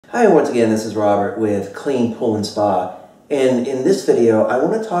Hi, once again, this is Robert with Clean Pool and Spa, and in this video I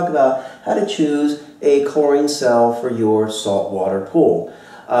want to talk about how to choose a chlorine cell for your saltwater pool.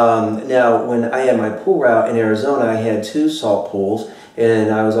 Now, when I had my pool route in Arizona, I had 2 salt pools, and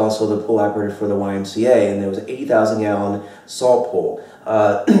I was also the pool operator for the YMCA, and there was an 80,000 gallon salt pool.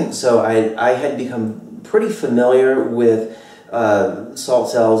 So I had become pretty familiar with salt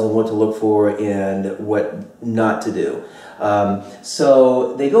cells and what to look for and what not to do.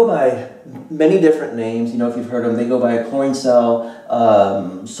 So they go by many different names. You know, if you've heard them, they go by a chlorine cell,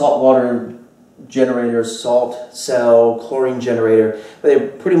 saltwater generator, salt cell, chlorine generator, but they're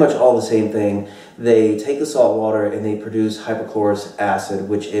pretty much all the same thing. They take the salt water and they produce hypochlorous acid,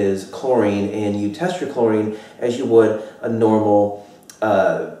 which is chlorine, and you test your chlorine as you would a normal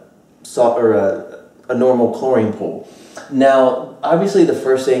salt or a normal chlorine pool. Now, obviously, the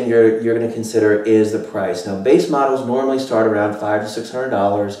first thing you're going to consider is the price. Now, base models normally start around $500 to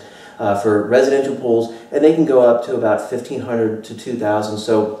 $600 for residential pools, and they can go up to about $1,500 to $2,000.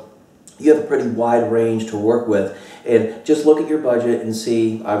 So you have a pretty wide range to work with, and just look at your budget and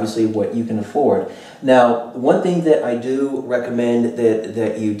see, obviously, what you can afford. Now, one thing that I do recommend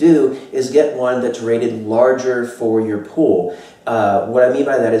that you do is get one that's rated larger for your pool. What I mean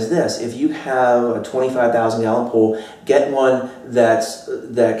by that is this: if you have a 25,000 gallon pool, get one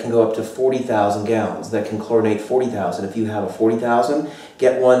that can go up to 40,000 gallons, that can chlorinate 40,000. If you have a 40,000,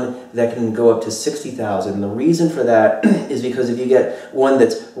 get one that can go up to 60,000. And the reason for that is because if you get one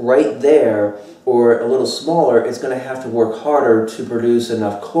that's right there or a little smaller, it's going to have to work harder to produce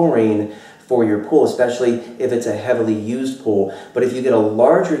enough chlorine for your pool, especially if it's a heavily used pool. But if you get a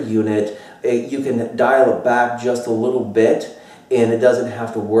larger unit, you can dial it back just a little bit, and it doesn't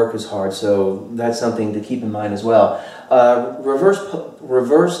have to work as hard. So that's something to keep in mind as well.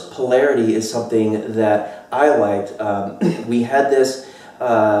 Reverse polarity is something that I liked. We had this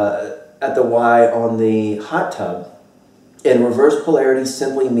at the Y on the hot tub, and reverse polarity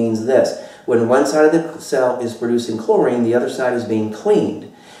simply means this: when one side of the cell is producing chlorine, the other side is being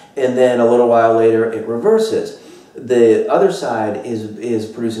cleaned, and then a little while later it reverses. The other side is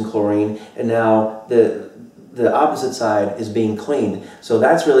producing chlorine, and now the opposite side is being cleaned. So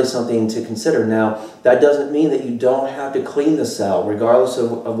that's really something to consider. Now, that doesn't mean that you don't have to clean the cell. Regardless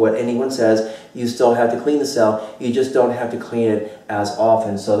of what anyone says, you still have to clean the cell. You just don't have to clean it as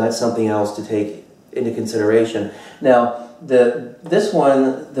often. So that's something else to take into consideration. Now, this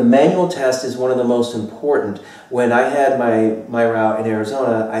one, the manual test, is one of the most important. When I had my route in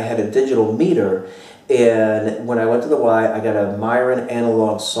Arizona, I had a digital meter, and when I went to the Y, I got a Myron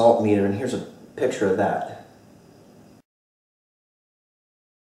analog salt meter, and here's a picture of that.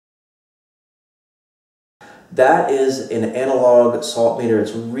 That is an analog salt meter.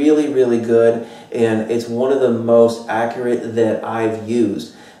 It's really, really good, and it's one of the most accurate that I've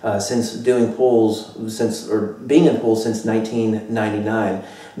used since doing pools, being in pools since 1999.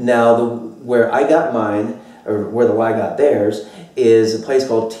 Now, where I got mine, or where the Y got theirs, is a place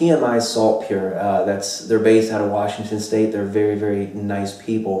called TMI Salt Pure. They're based out of Washington State. They're very, very nice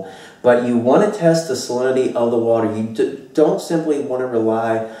people. But you want to test the salinity of the water. You don't simply want to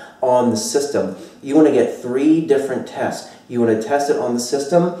rely on the system. You want to get 3 different tests. You want to test it on the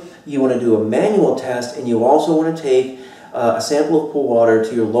system, you want to do a manual test, and you also want to take a sample of pool water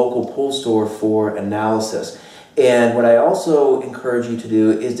to your local pool store for analysis. And what I also encourage you to do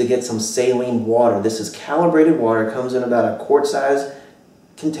is to get some saline water. This is calibrated water. It comes in about a quart-size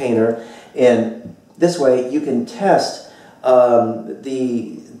container, and this way you can test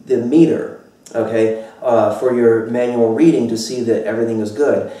the meter, okay, for your manual reading to see that everything is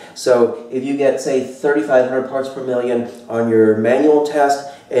good. So if you get, say, 3,500 parts per million on your manual test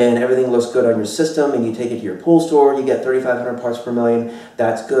and everything looks good on your system, and you take it to your pool store, you get 3,500 parts per million,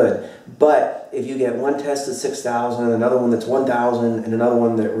 that's good. But if you get one test that's 6,000, another one that's 1,000, and another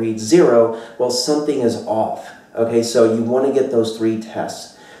one that reads 0, well, something is off. Okay, so you want to get those 3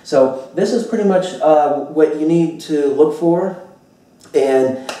 tests. So this is pretty much what you need to look for,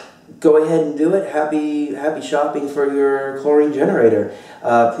 and go ahead and do it. Happy shopping for your chlorine generator.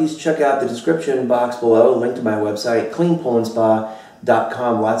 Please check out the description box below, link to my website,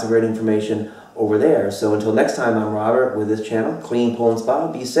 cleanpoolandspa.com. Lots of great information over there. So until next time, I'm Robert with this channel, Clean Pool and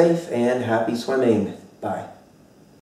Spa. Be safe and happy swimming. Bye.